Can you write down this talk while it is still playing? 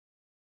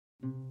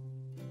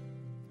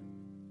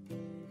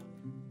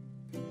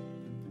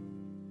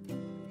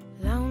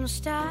Lone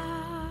Star,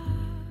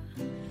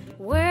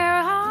 where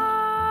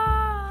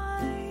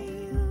are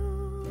you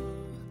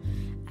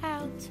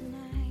out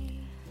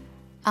tonight?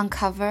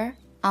 Uncover,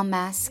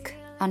 unmask,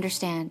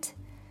 understand.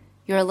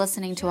 You're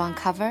listening to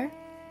Uncover.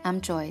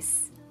 I'm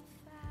Joyce.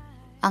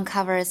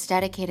 Uncover is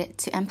dedicated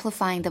to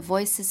amplifying the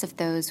voices of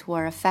those who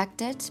are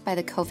affected by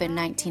the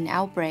COVID-19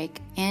 outbreak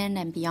in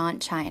and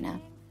beyond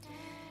China.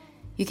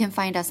 You can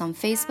find us on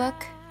Facebook,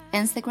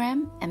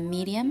 Instagram, and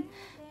Medium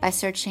by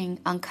searching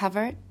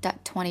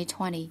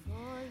uncover.2020.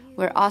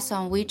 We're also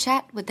on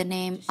WeChat with the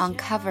name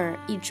Uncover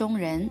一中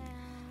人.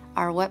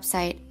 Our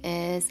website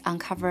is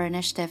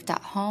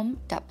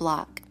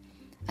uncoverinitiative.home.blog.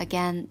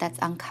 Again, that's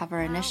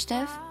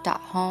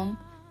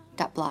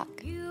uncoverinitiative.home.blog.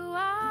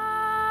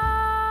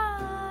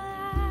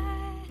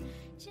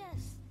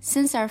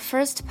 Since our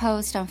first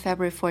post on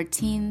February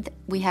 14th,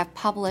 we have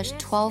published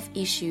 12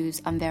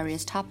 issues on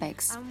various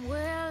topics,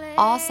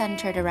 all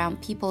centered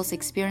around people's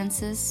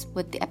experiences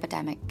with the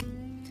epidemic.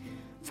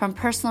 From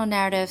personal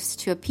narratives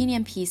to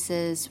opinion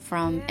pieces,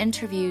 from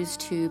interviews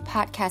to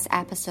podcast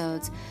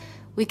episodes,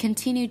 we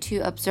continue to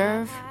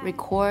observe,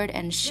 record,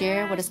 and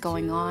share what is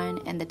going on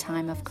in the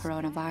time of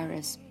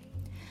coronavirus.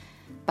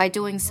 By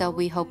doing so,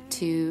 we hope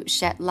to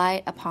shed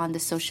light upon the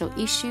social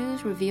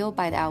issues revealed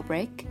by the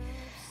outbreak,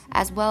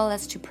 as well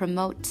as to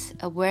promote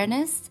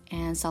awareness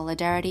and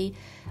solidarity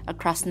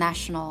across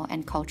national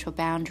and cultural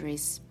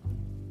boundaries.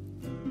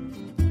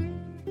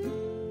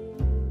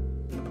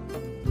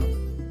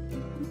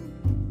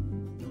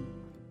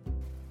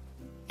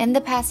 In the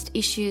past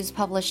issues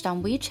published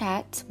on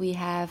WeChat, we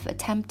have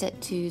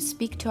attempted to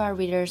speak to our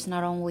readers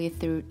not only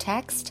through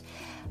text,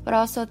 but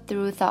also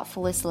through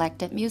thoughtfully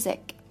selected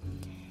music.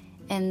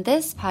 In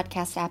this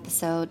podcast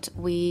episode,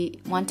 we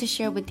want to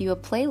share with you a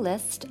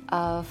playlist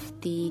of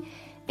the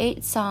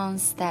 8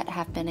 songs that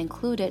have been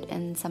included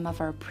in some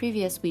of our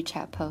previous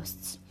WeChat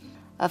posts.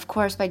 Of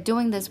course, by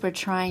doing this, we're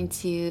trying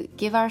to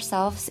give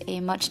ourselves a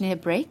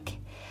much-needed break.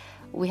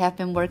 We have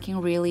been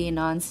working really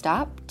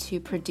non-stop to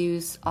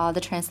produce all the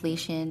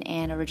translation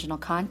and original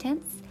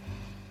contents.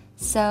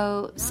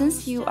 So,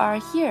 since you are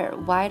here,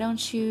 why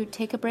don't you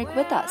take a break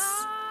with us?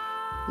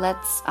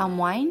 Let's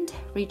unwind,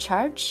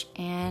 recharge,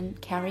 and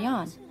carry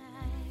on.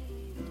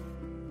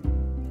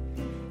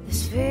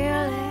 This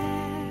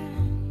feeling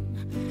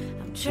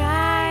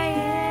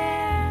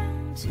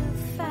trying to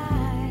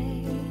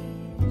fight.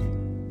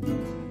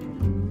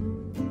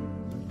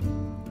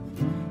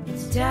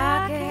 It's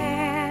dark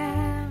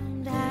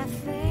and I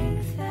think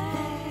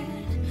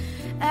that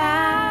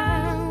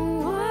I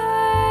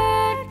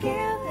would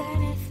give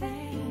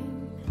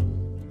anything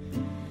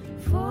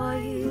for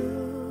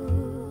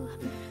you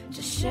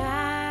to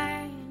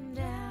shine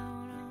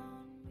down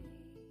on me.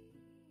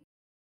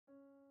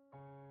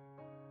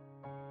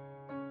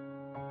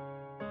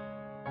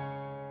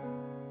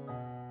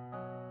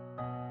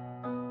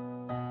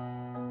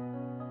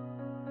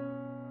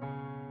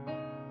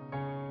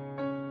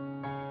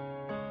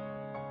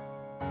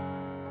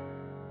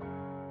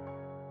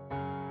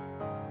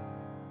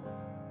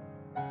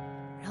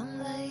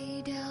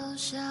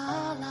下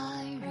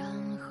来，然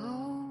后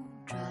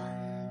转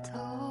头，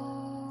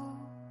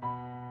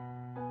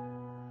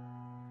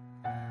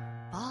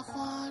把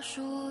话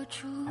说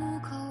出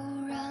口，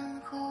然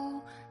后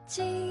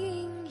静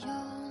用。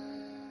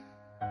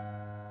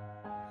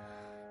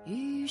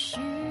于时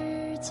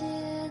间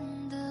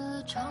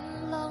的长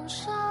廊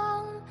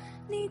上，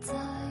你再也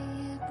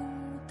不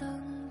等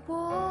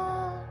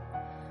我。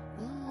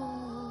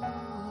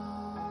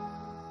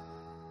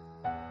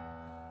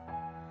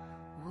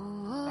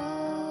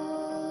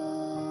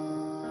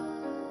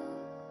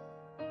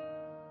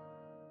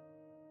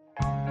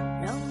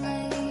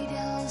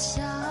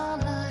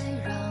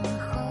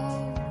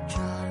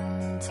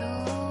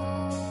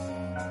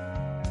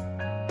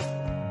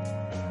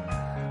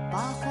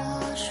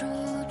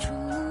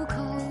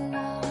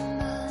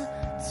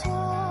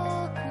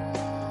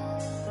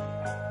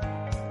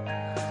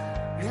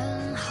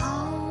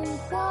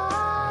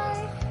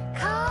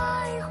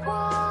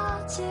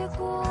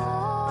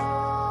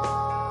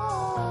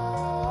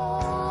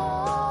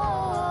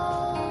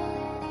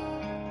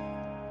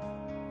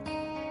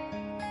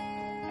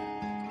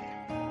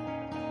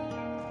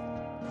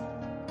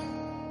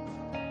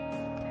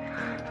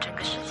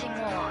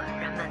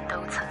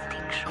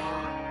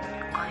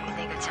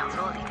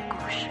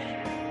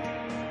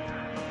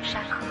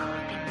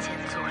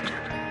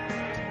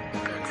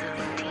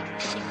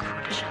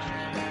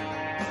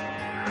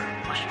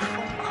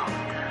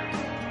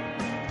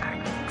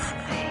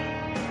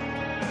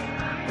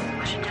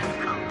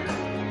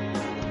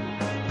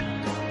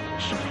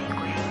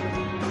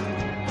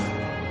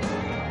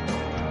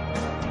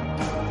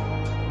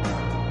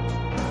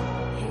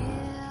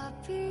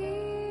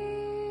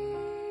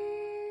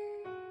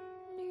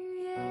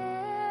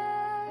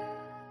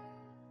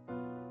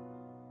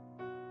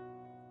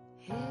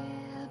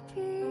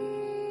Happy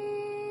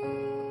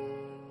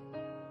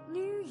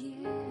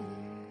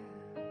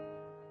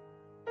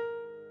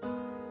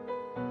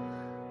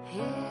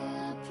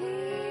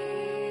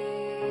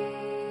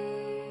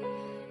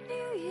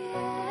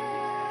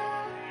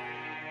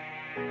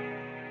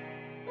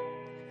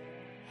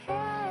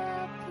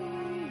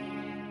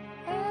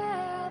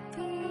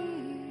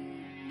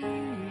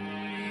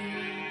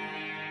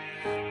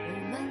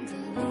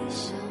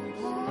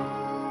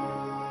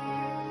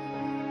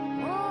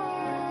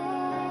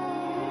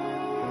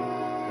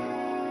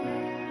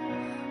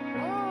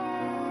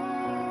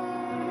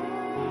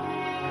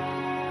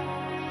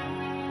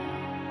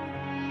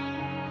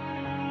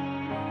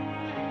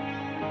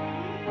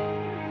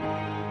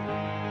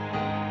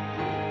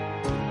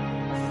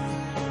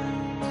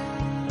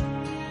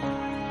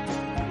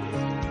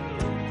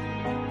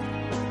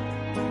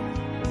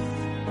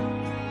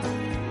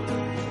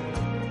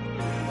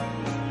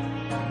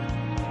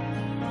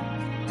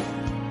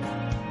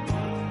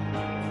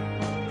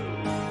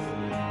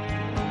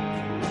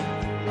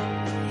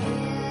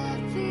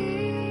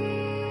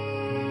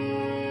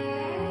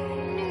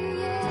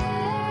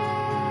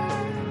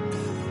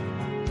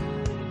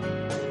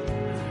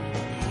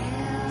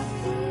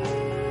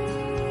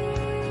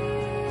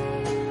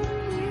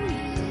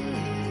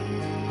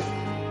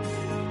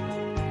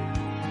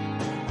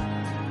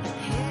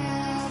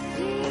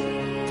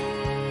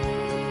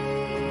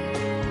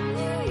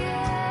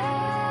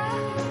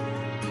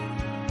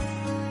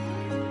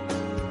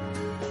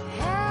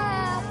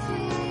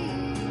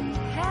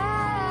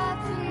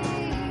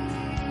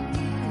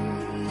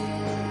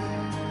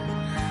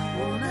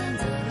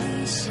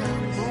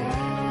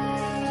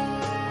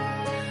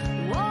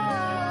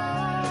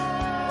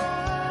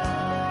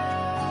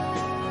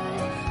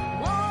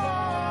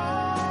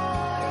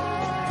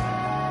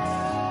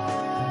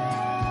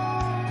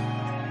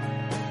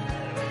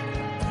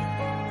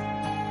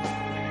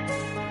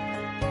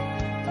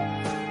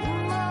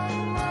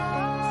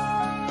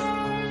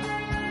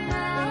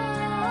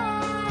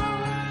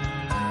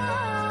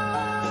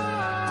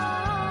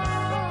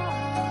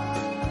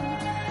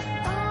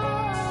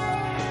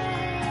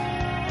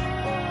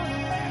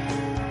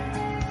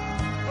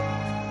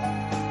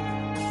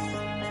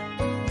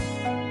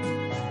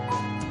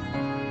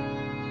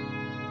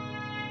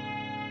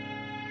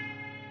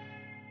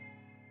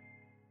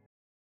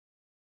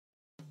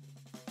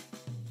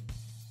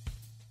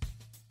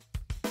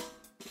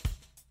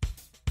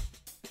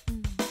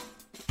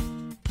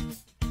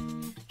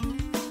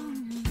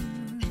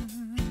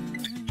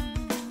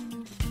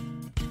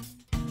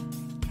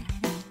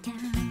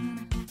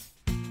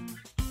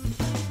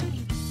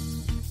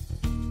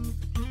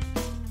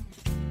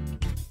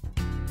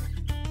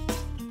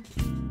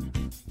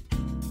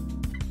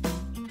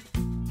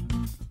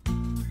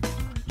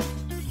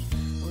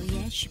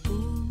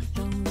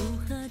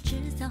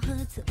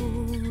此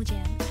误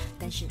解，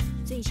但是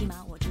最起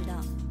码我知道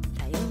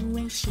它有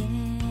危险。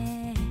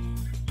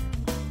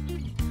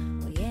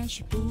我也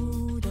许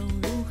不懂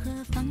如何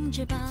防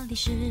止暴力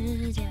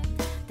事件，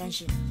但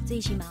是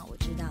最起码我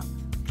知道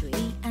注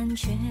意安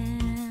全。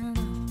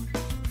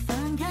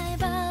翻开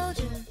报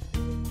纸，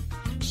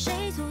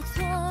谁做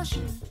错事？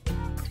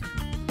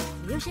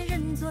有些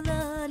人做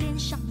了连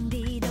上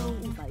帝都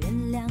无法原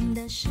谅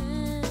的事。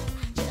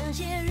这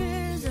些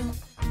日子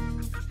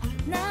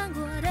难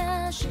过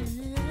的是，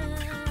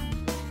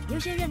有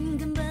些人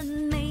根本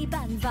没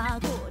办法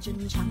过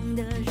正常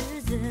的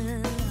日子。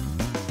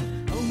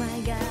Oh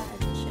my god，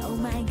 这是 Oh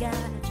my god，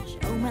 这是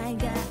Oh my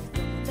god，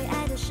 多么悲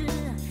哀的事。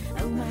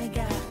Oh my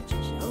god， 这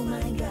是 Oh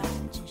my god，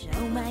 这是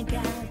Oh my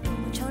god， 多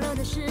么丑陋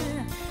的事。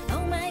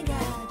Oh my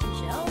god， 这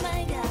是 Oh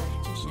my god，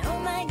 这是 Oh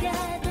my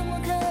god， 多么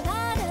可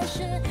怕的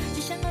事。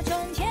只想要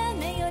赚钱，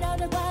没有道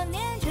德观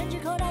念，全职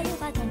口袋有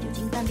把糖就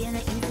侵犯别人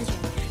隐私权。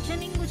生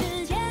命不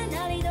值钱，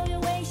哪里都有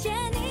危险，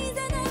你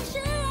在那视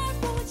而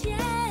不见。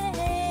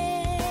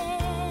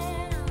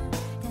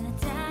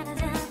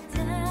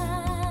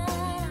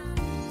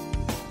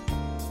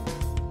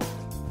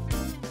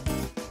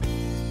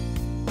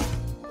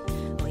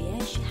我也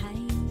许害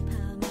怕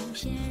某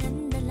些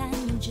人的滥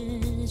用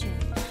职权，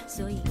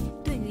所以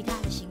对于他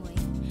的行为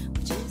我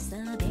只色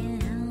变。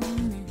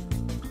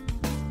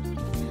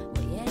我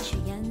也许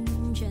厌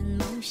倦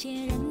某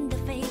些人的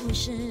绯闻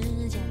事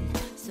件，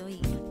所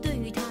以对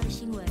于他的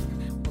新闻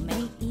我没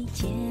意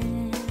见。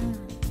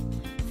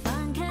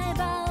翻开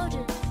报纸，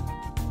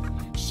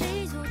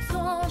谁做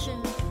错事？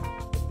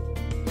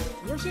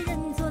有些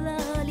人做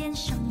了连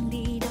上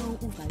帝都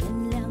无法原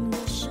谅的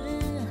事。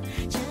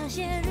这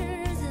些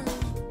日子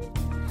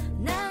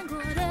难过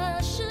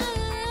的是，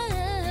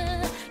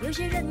有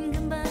些人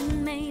根本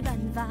没办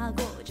法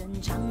过正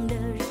常的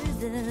日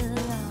子。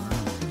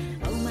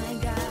Oh my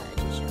god，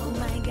 这是 Oh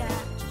my god，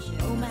 这是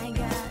Oh my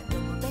god， 多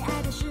么悲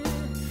哀的事。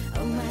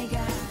Oh my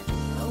god， 这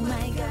是 Oh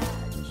my god，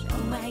 这是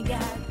Oh my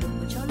god， 多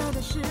么丑陋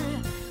的事。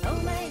Oh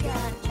my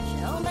god， 这是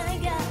Oh my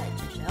god，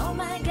 这是 Oh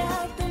my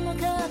god， 多么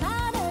可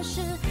怕的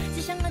事。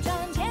只想要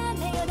赚钱，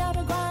没有道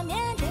德观念，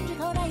全职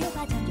口袋有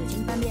把枪就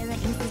侵犯别人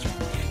隐私权。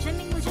生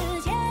命不值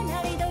钱，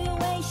哪里都有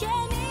危险，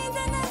你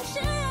在那视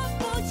而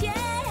不见。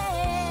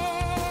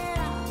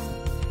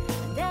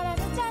哒哒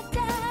哒哒哒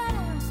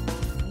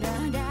哒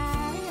哒。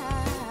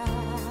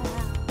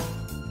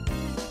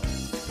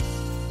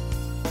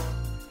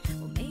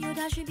我没有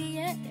大学毕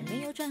业，也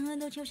没有赚很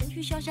多钱，身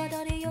躯小小，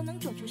到底又能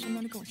做出什么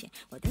样的贡献？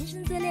我天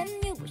生自恋，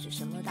又不是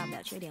什么大不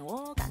了缺点，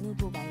我敢怒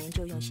不敢言，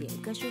就用写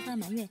歌抒发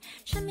埋怨。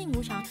生命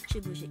无常，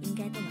是不是应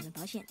该动点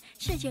保险？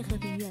世界和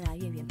平越来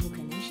越远，不可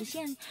能实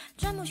现。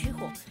钻木取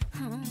火，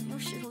有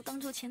石头当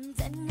作钱，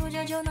再拼多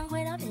久就能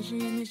回到原始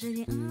人的世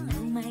界。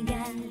Oh my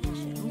god， 这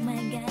是 Oh my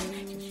god，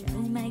 这是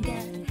Oh my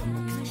god， 多么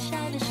可笑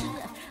的事。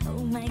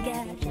Oh my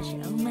god， 这是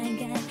Oh my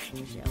god，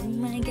 这是 Oh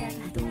my god，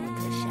 多么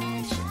可笑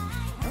的事。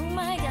Oh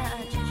my god，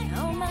 这是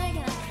Oh my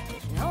god， 这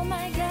是 Oh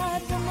my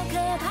god， 多么可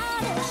怕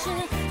的事。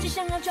只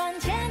想要赚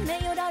钱，没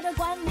有道德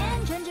观念，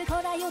全职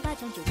口袋有把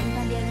枪就侵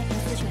犯别人隐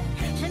私权。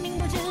生命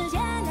不值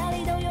钱，哪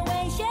里都有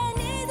危险，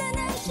你在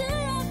那视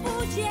而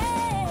不见。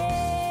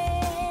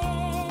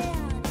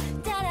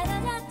哒哒哒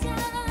哒哒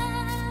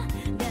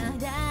哒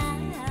哒。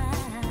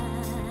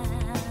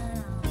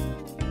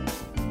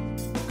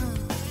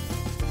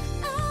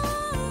Oh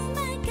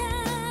my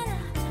god，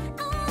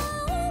 Oh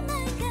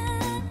my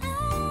god，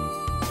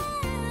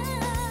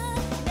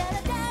 哒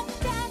哒哒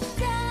哒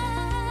哒。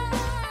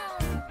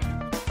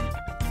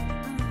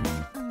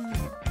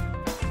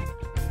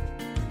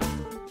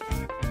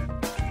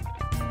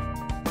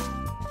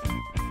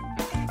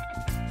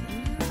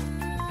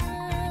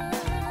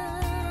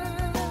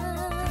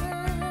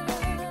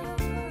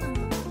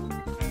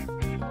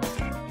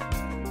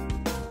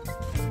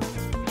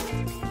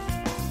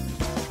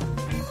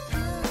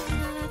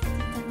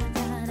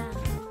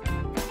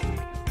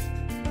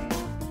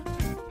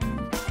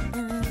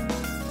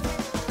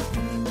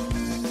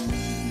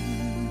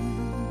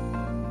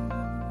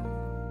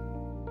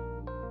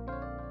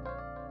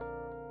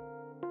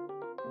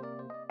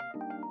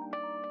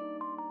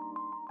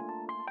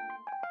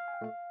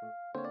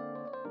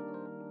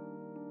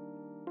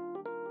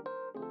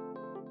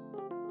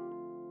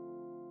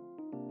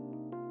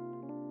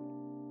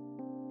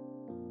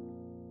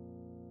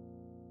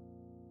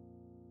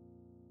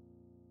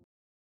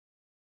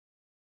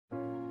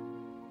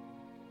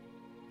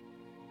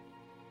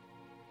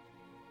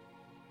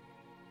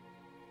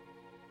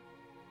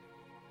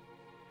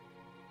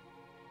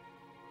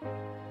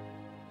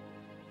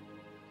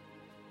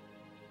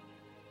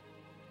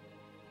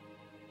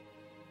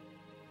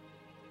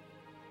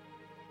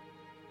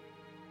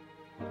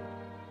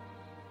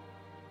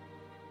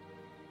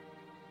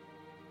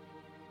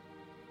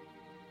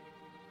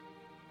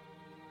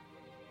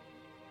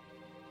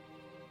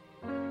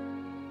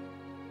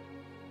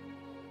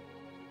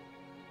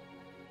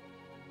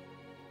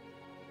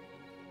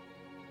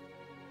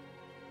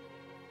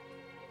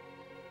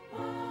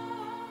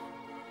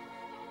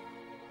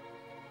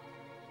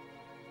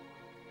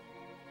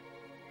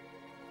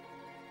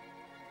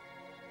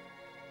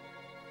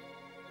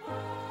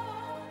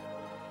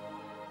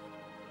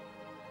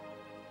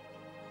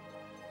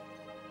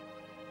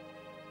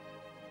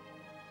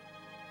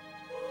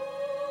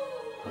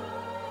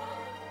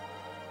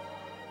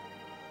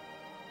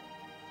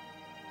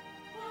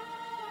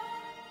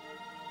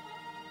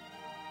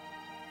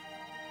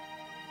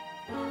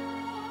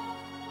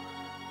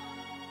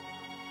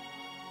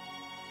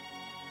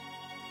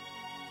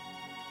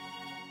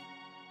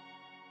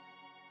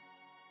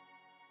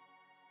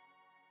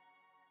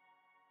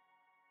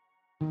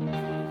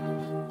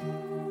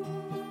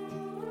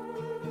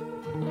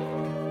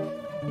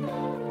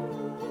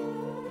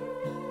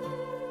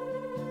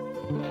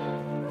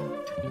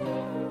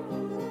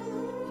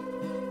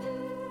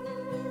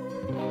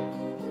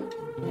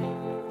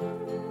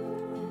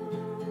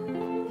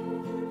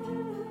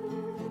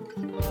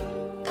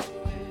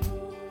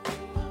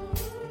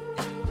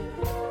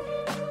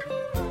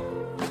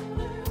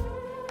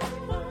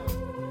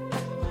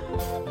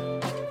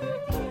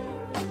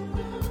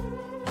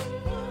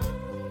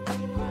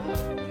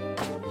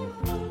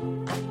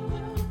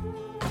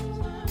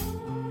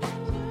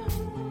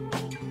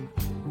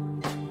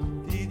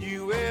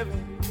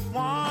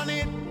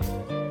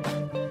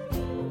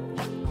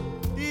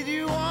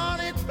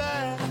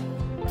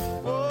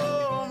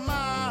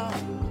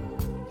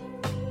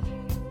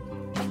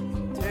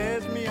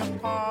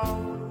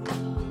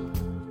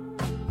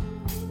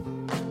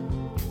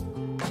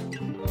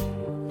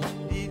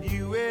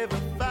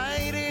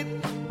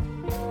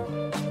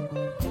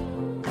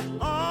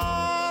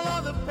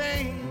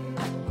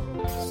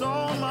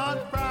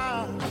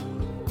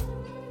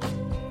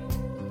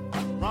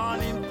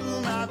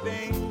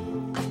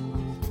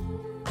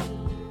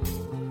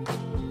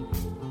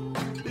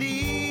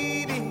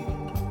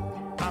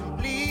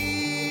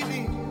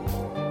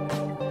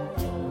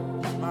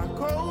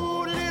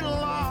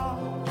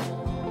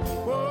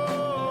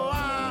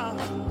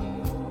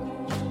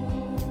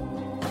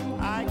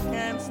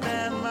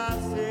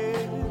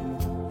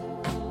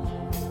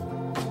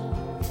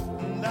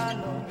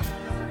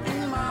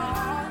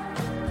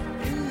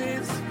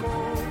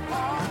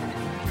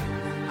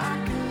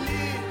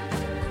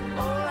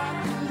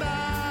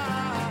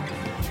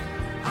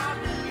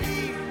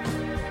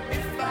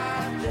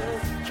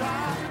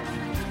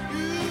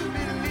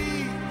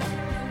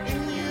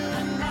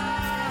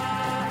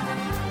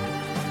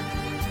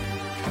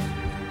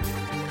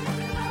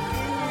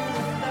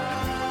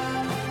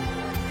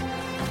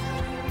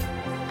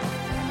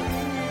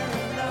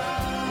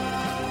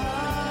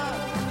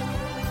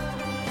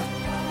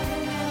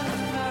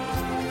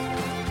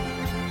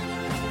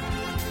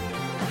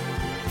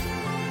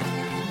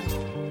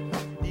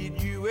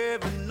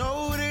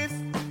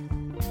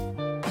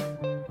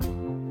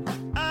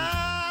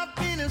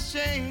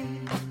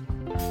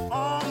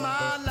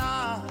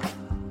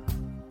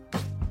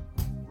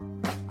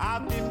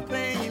I've been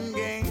playing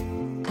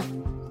games.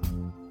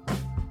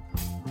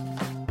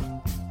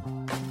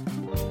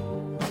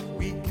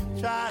 We can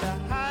try to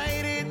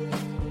hide it.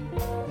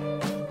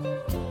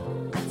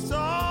 It's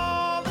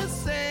all the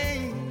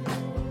same.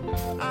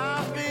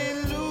 I've been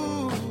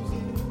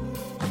losing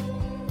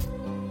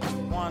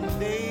one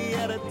day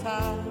at a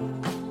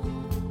time.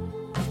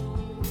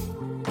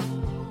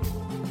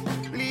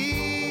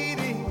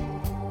 Bleeding,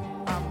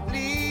 I'm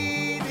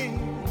bleeding.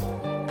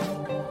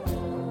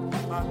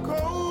 My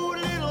cold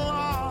little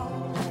heart.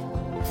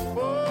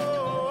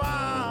 Oh,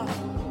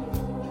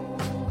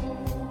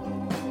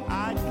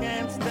 I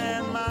can't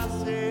stand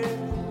myself.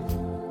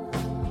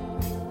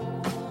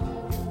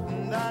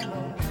 And I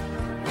know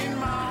in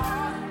my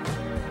heart,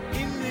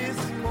 in this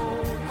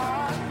cold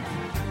heart,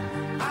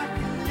 I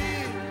can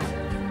live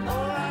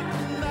or I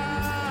can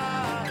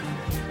die.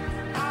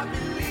 I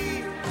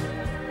believe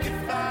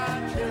if I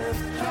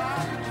just try.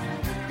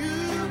 You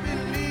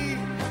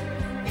believe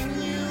in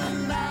you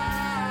and I.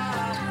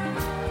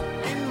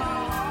 In my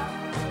heart,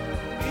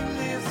 in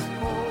this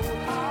cold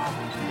heart,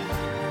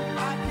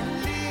 I can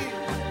live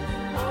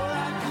or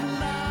I can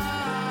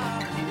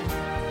die.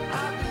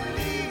 I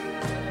believe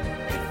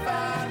if I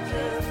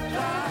just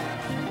try.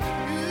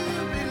 You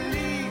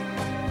believe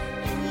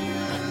in you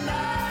and I.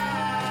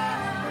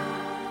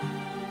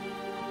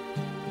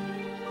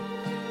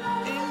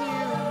 In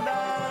you and I.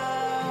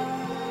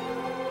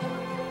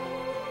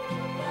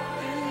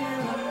 In you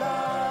and I.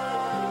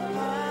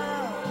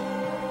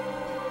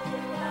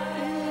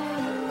 In you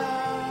and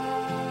I.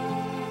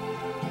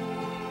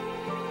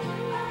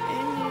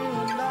 In you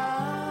and I.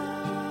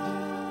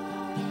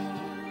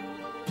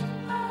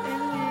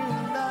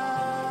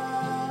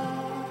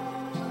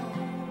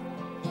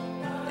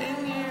 In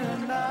you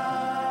and I.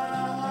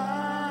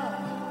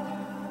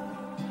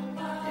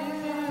 In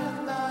you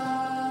and I.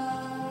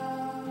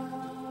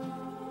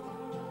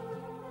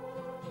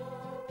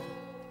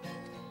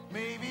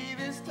 Maybe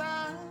this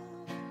time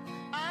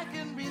I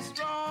can be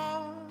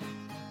strong,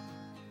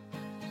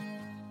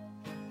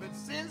 but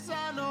since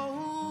I know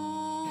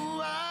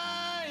who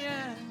I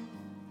am,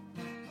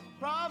 I'm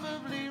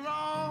probably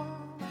wrong.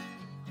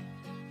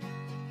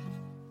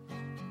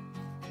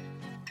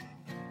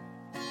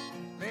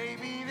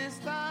 Maybe this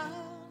time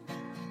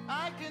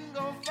I can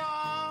go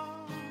far,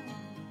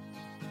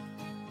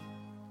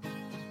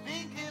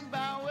 thinking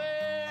about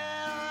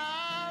where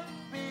I've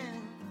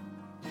been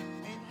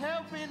ain't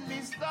helping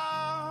me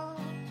start.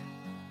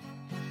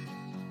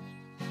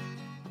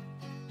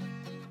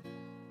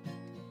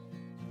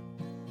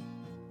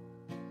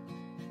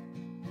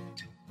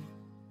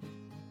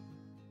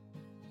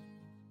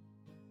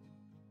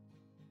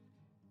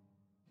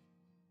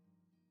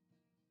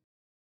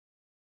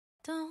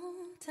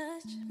 Don't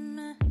touch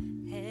my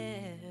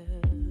hair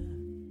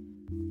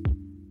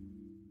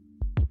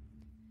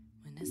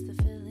when it's the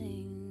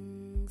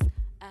feelings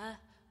I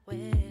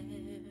wear.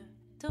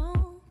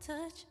 Don't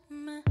touch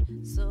my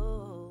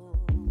soul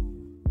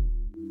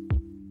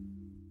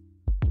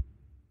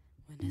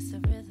when it's the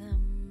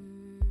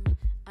rhythm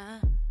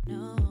I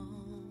know.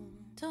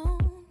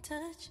 Don't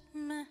touch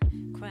my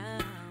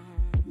crown.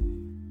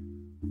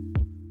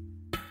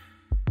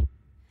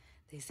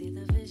 They see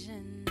the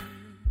vision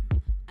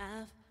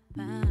I've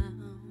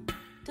found.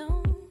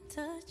 Don't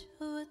touch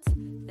what's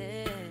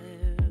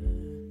there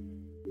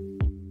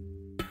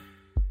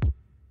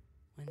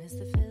when it's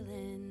the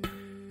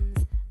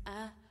feelings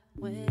I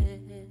wear.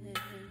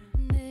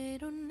 They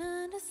don't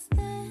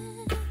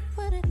understand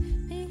what it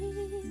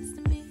means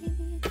to me,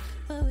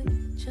 where we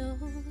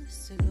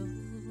chose to go,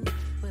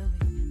 where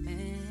we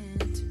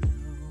meant to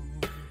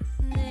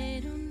know. They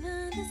don't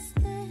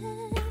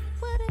understand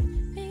what it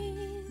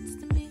means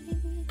to me,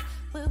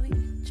 where we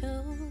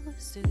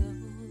chose to go,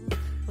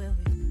 where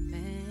we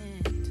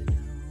meant to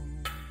know.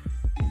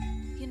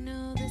 You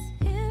know this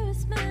here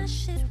is my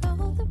shit.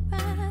 Roll the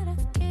ride, I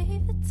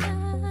gave it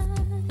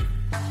time,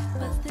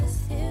 but this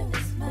here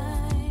is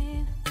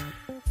mine.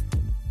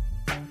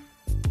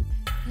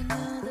 You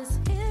know this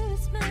here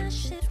is my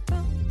shit.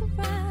 Roll the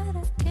ride,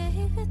 I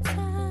gave it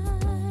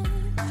time,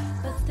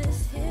 but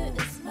this here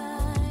is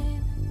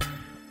mine.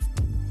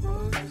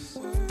 What you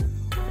say?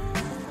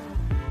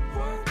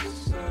 What you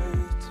say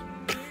to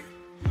me?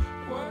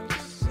 What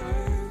you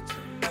say to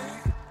me?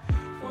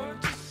 What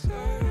you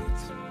say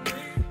to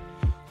me?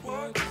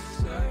 What you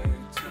say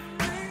to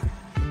me?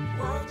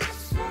 What you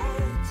say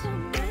to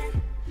me?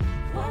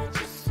 What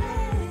you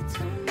say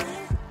to me?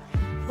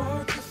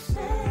 What you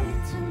say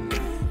to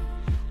me?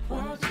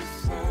 What you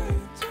say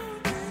to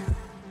me?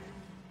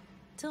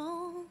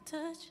 Don't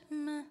touch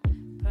my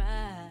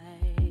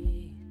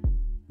pride.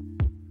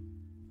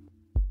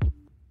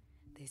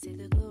 They say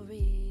the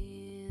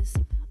glory is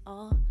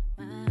all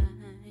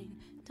mine.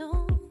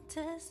 Don't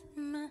test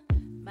my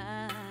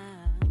mouth.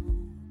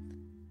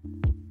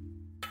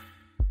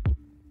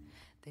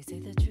 They say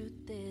the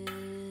truth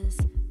is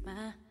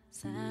my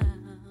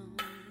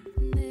sound.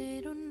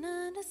 They don't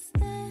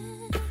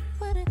understand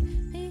what it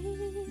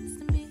means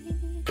to me,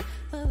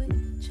 where we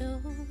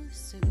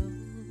chose to go,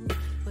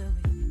 where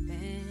we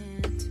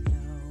meant to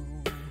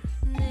know.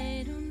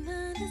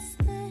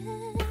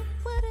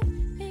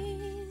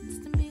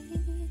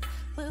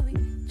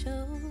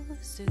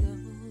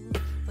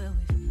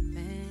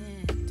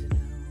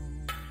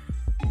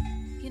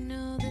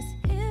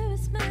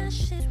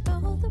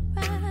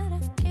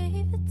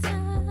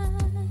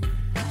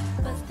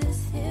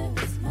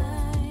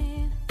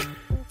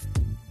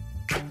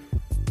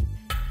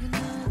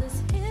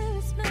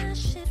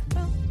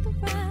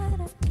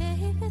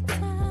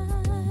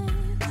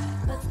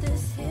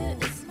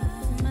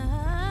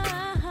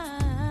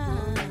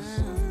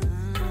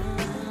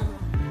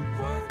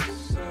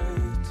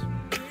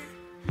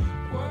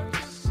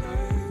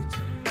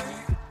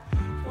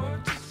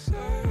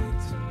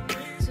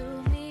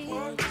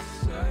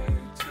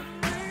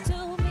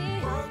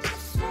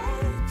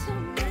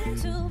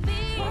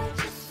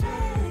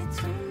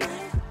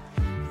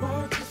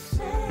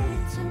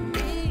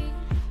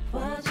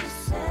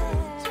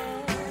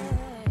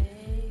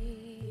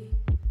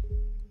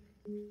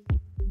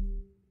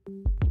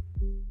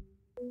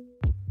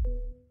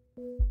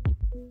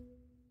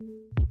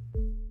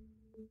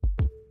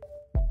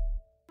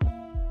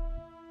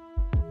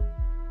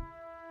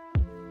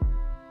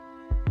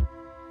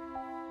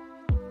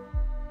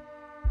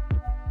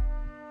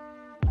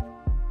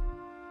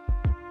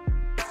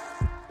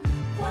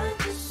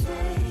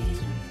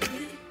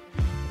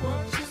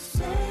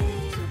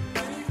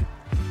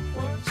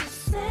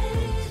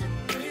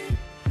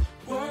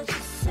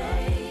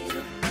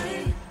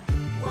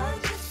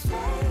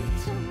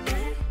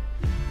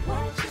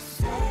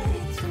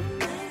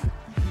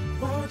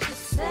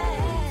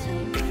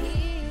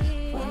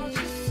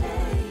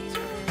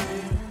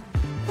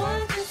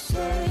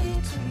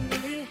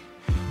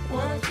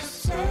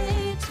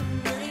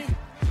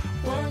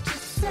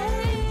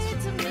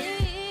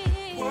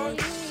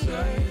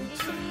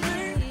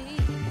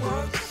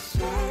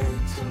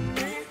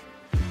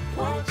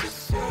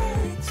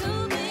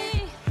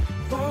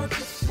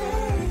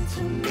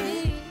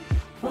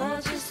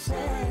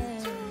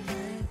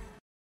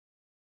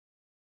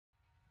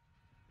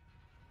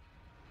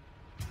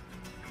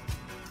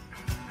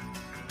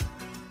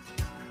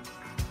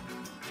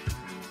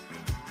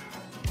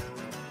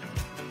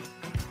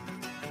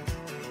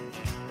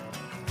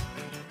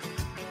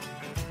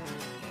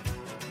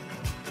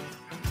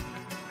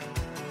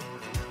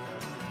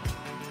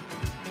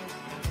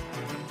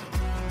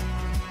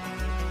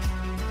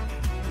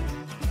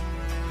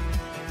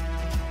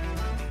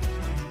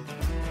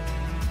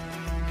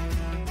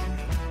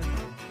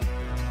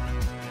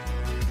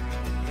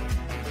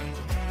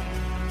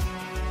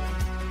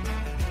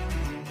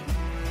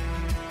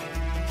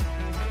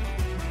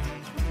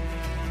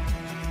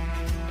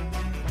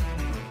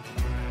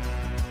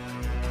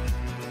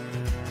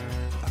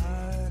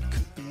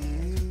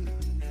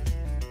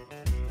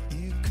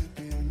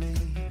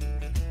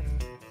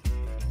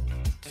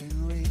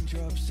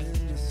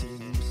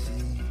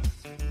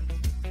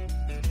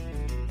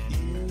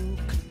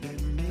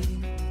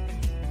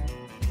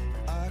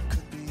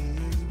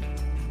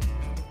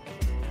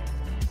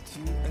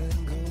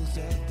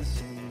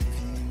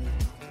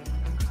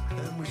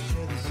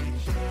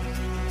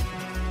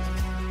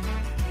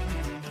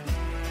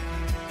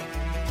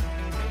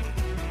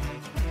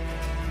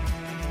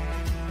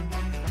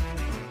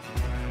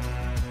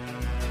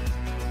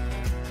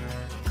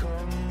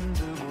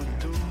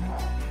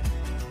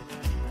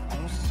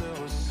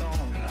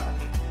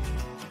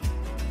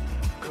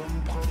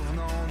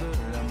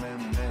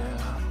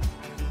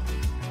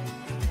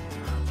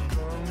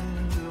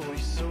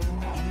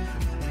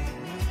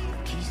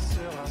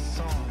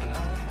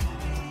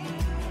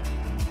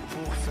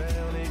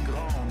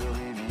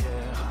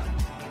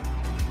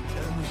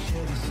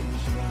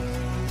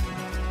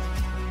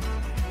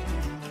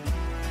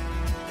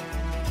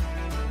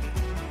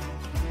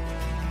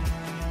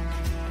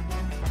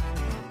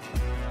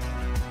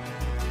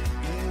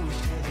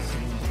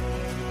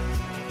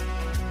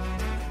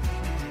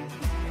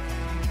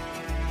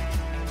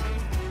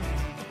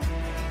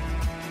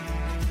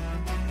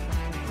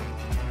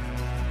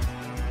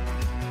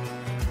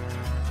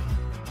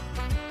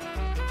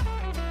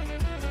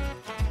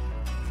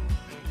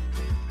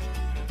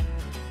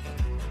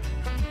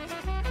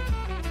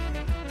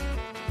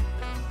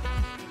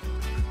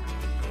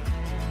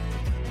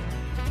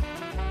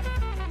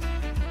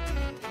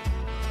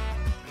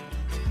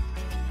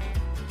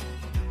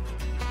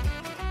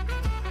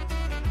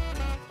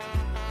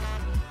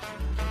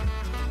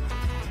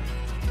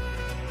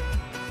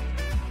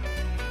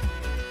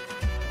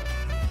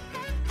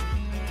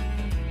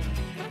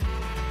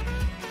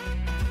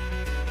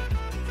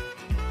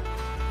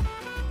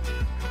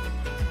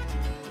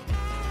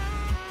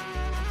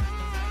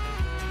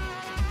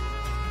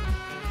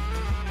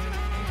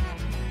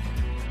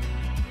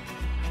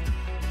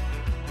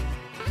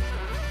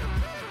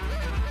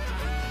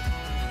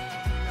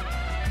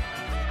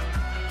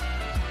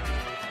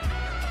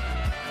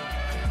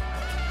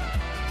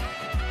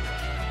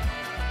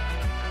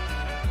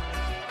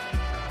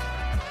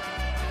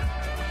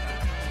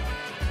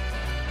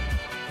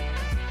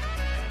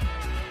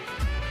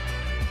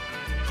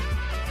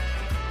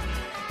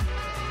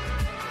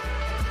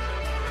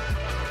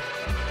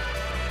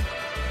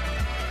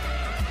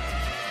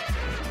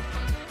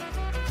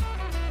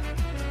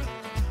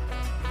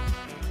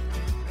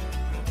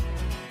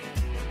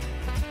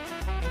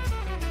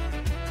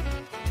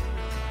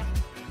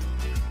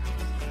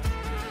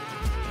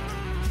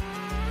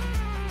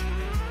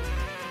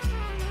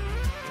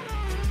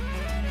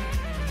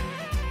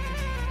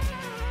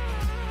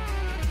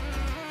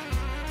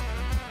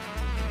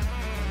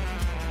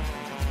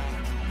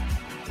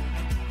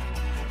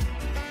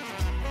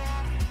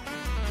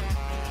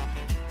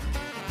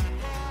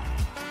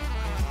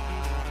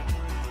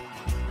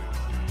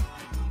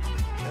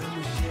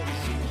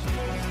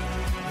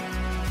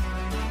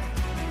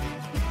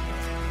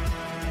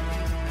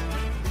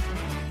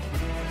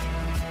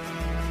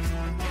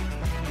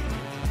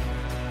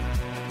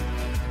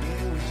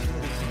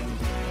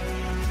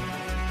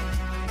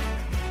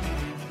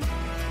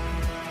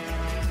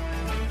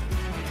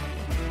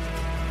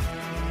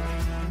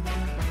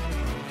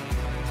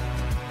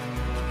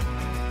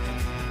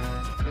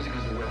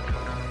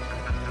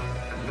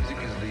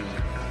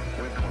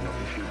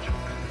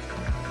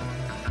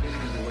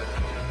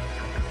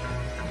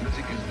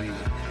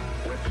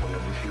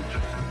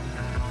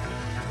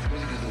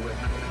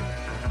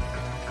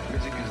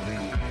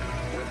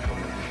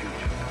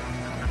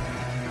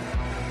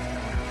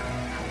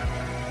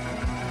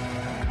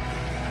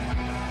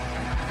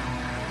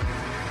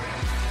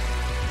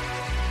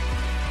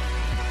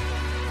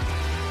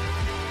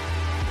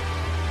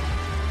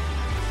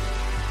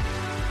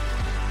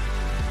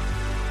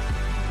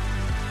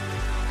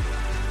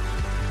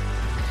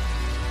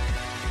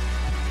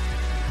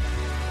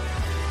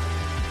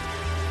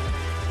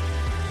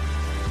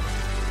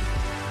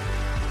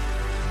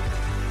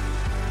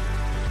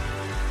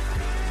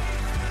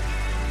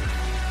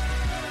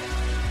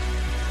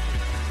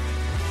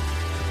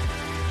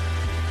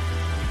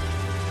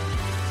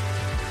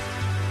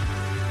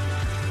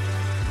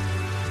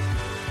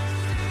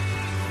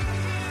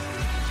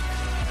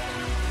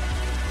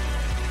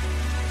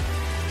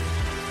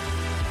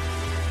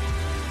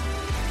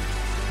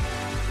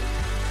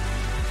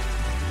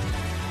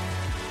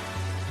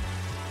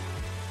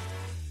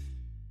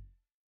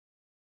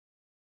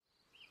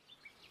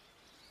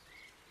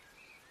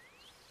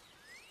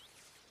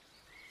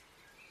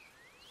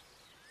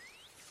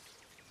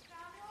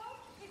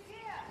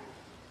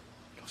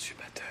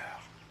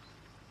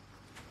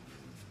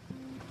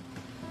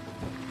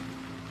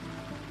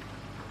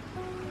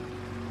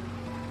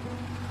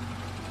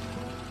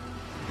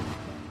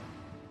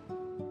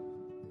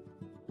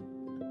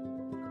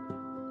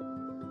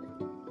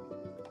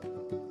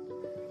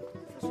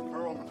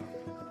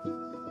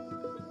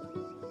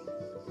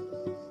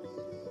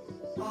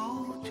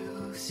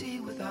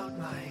 out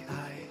my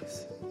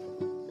eyes.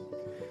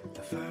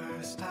 The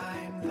first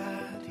time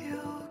that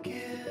you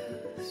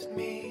kissed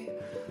me,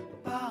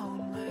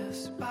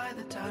 boundless by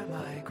the time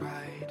I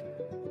cried.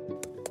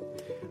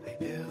 I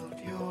built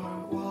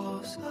your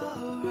walls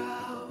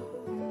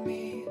around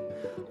me.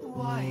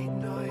 White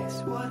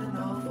noise, what an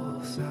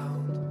awful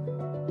sound.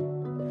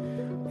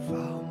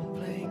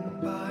 Fumbling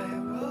by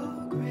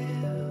Rogue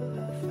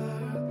River,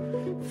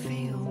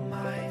 feel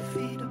my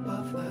feet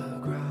above the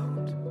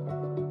ground.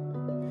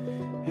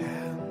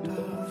 Hand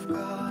of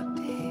God,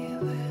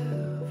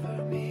 deliver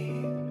me.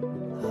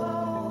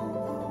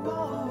 Oh,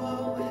 woe,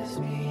 woe is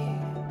me.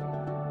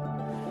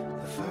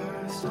 The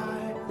first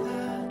time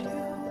that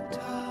you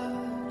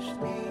touched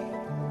me,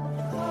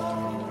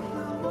 oh,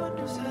 the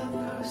wonders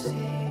ever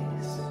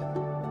cease.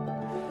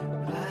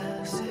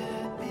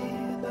 Blessed be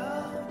the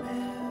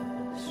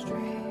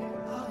mystery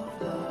of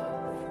love.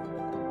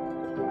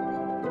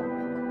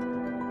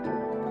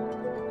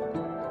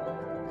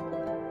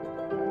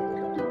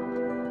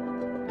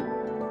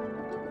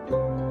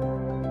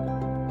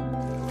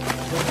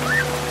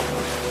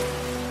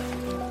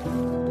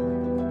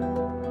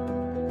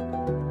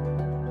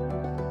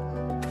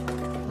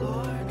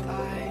 Lord,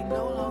 I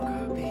no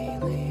longer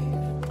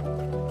believe.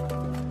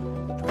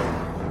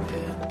 Drowned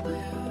in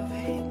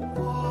living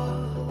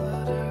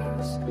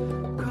waters,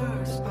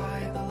 cursed by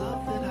the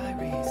love that I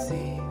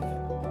receive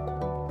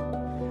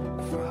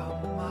from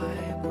my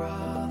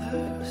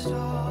brother's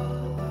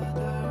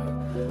daughter,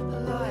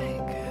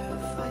 like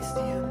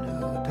Hephaestion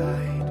who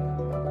died.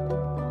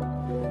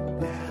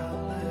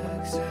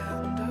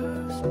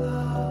 Alexander's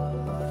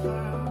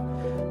lover,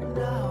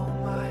 now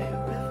my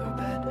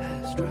riverbed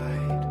has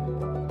dried.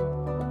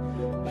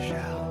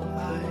 Shall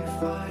I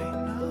find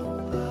no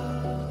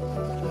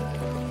love there?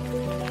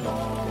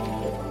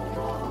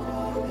 Oh,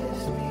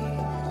 is me.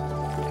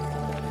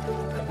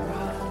 I'm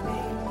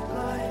running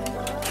like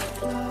a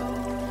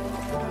flower.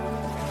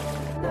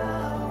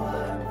 Now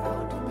I'm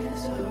prone to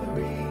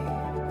misery.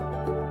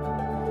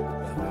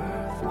 The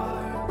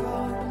birthmark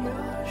on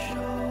your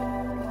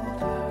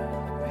shoulder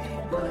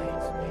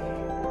reminds me.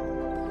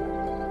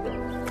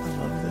 I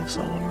love this,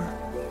 Oliver.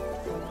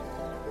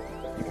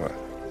 What?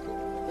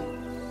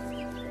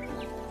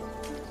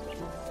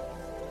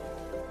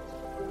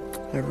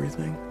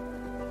 Everything.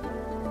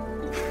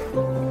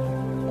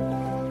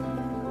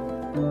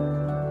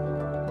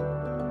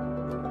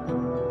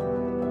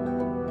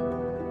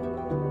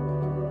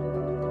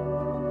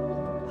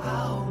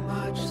 How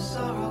much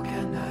sorrow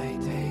can I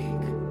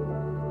take?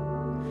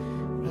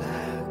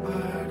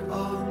 Blackbird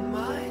on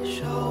my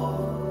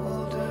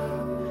shoulder,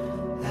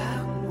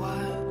 and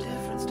what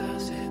difference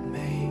does it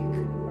make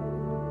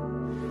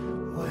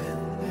when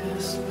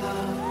this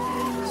love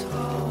is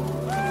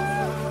over?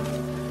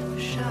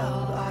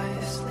 Shall I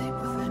sleep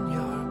within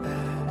your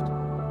bed?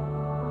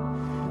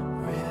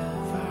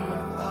 River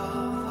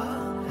of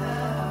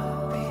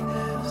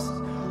unhappiness,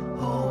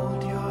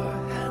 hold your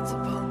hands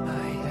upon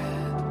my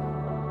head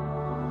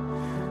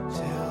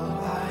till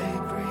I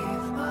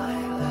breathe my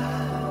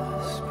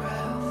last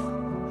breath.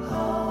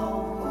 Oh,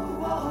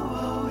 woe,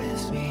 woe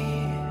is me.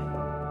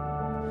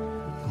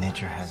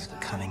 Nature has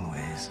cunning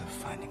ways of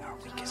finding our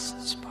weakest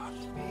spot.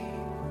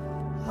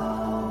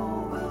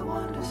 Oh, will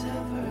wonders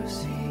ever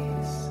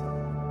cease?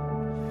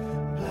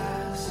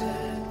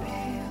 Blessed be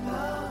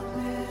the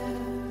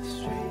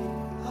mystery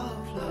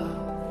of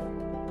love.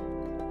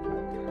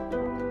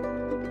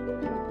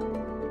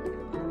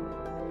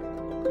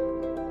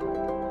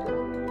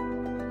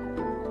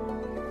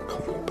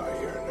 Call me by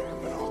your name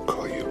and I'll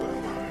call you by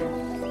mine.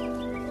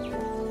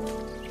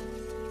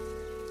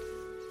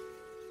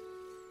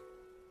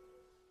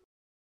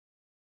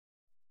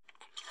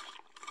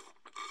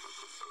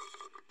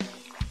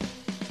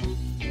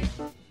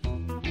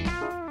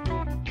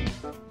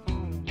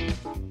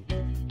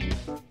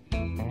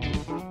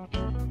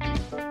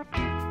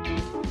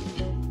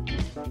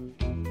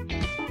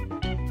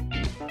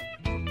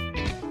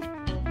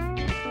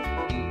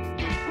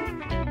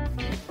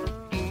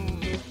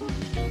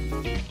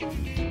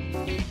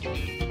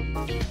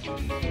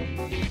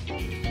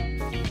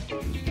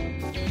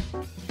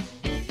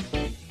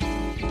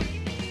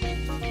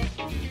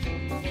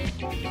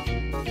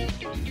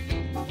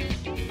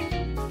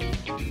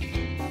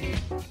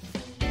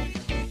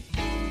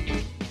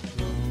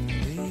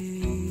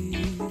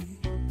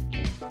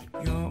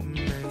 Your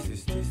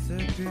embraces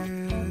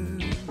disappear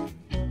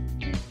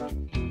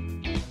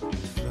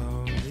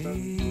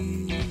slowly.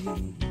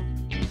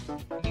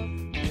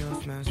 Your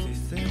smells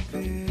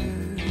disappear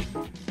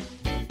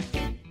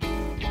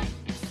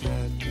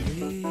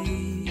sadly.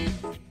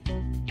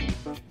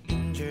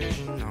 Injured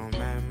in our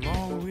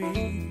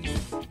memories,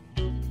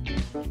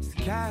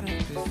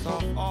 scattered piece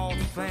of old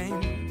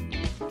flame.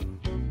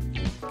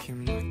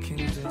 Came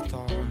looking the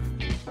dark.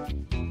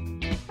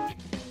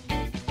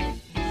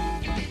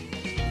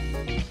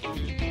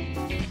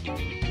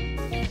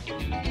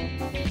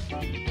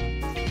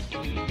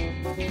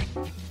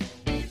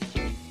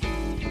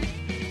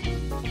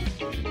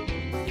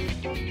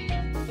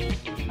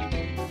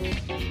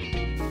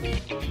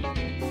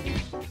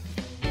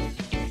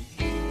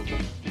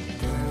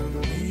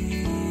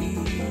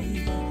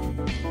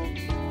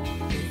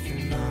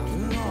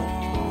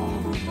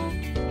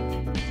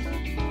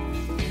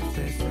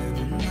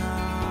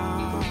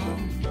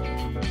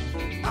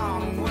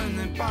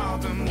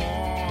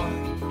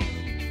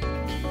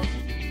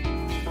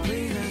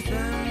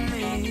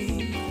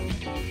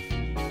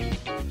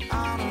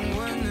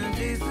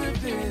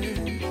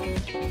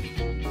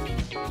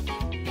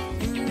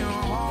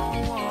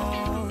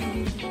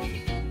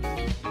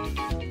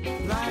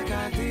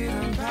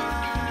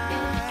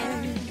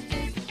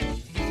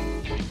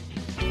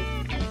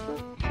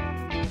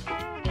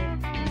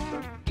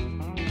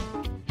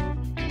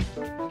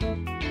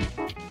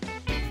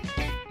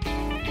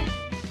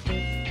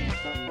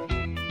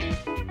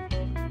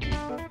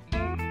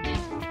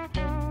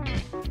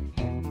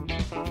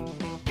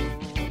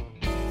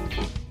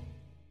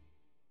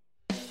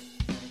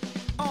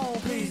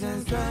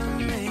 tell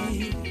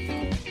me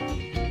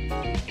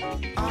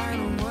I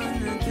don't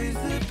wanna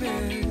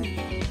disappear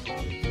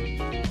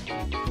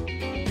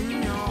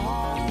in your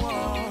whole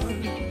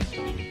world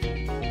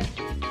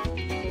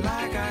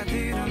like I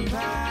didn't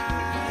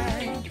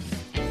pass.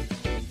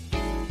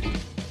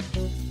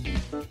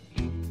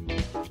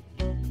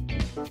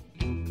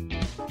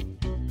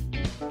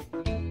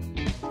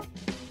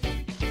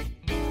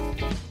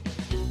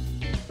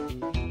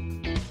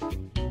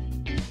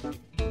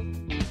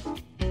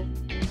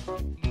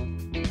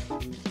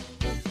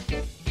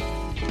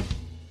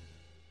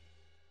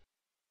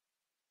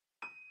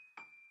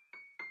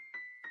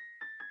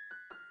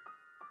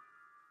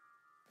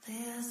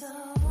 There's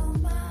a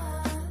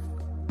woman,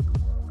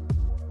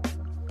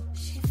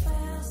 she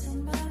fails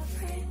in my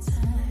free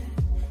time.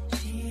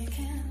 She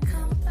can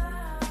come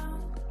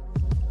down,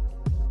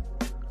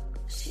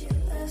 she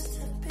lives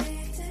to be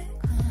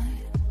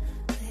declined.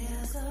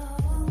 There's a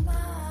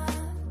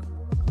woman,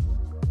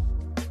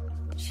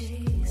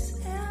 she's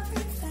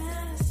every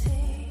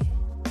fantasy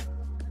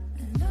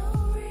and no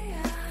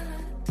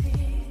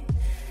reality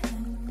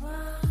in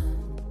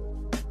one.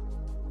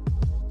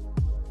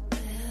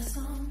 There's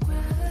some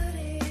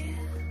gravity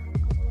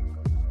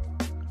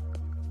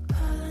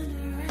pulling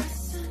her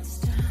essence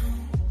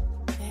down.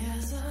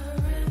 There's a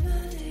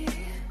remedy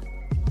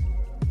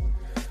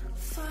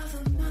for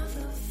the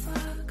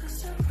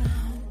motherfuckers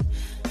around.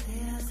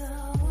 There's a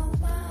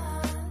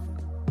woman,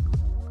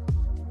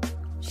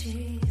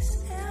 she's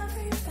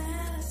every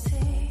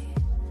fantasy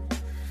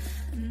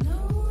and no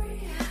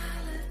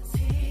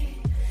reality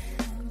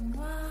in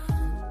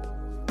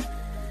one.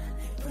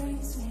 It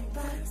brings me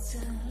back to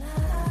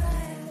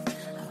life.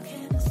 How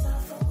can I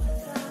suffer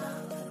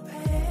without the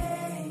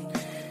pain?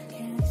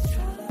 Can I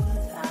struggle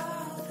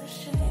without the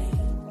shame?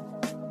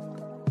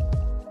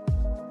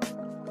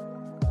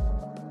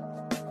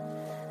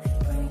 It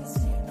brings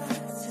me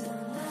back to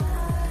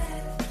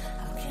life.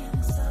 How can I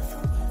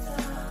suffer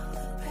without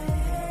the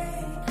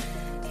pain?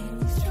 Can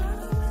I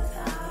struggle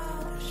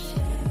without the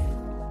shame?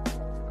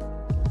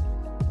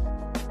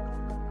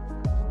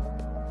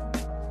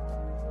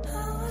 I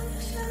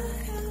wish I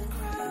could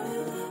cry.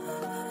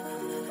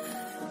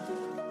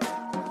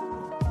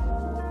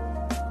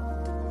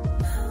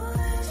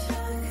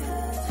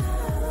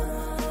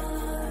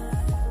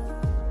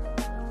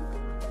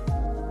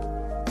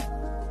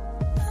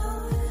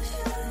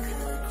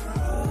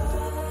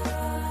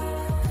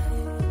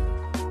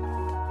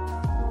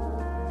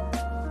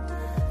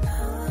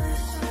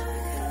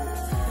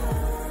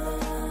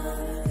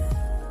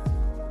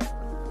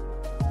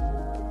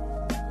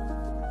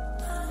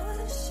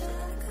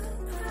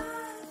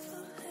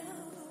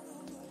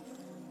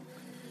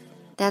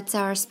 That's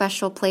our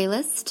special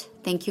playlist.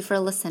 Thank you for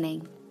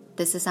listening.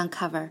 This is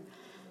Uncover.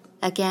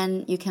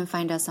 Again, you can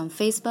find us on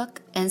Facebook,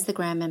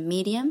 Instagram, and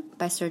Medium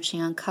by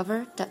searching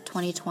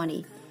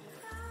uncover.2020.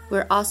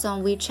 We're also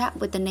on WeChat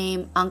with the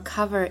name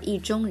Uncover 意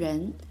中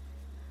人.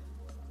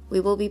 We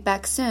will be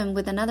back soon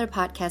with another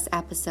podcast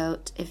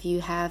episode. If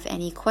you have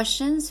any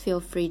questions,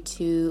 feel free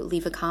to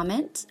leave a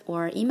comment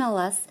or email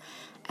us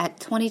at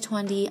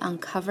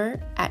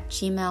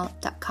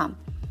 2020uncover@gmail.com.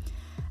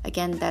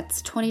 Again,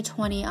 that's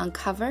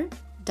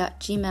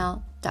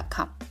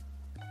 2020uncover.gmail.com.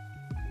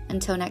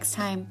 Until next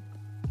time.